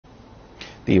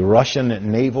The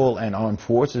Russian naval and armed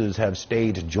forces have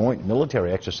staged joint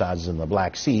military exercises in the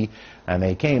Black Sea, and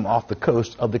they came off the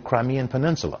coast of the Crimean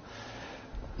Peninsula.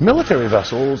 Military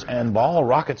vessels and ball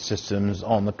rocket systems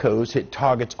on the coast hit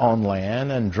targets on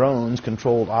land, and drones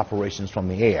controlled operations from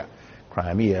the air.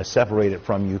 Crimea separated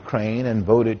from Ukraine and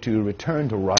voted to return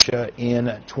to Russia in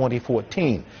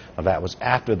 2014. Now, that was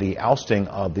after the ousting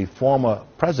of the former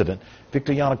president,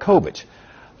 Viktor Yanukovych.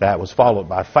 That was followed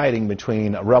by fighting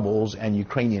between rebels and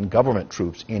Ukrainian government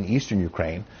troops in eastern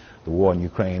Ukraine. The war in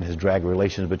Ukraine has dragged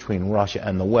relations between Russia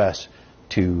and the West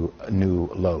to new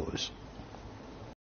lows.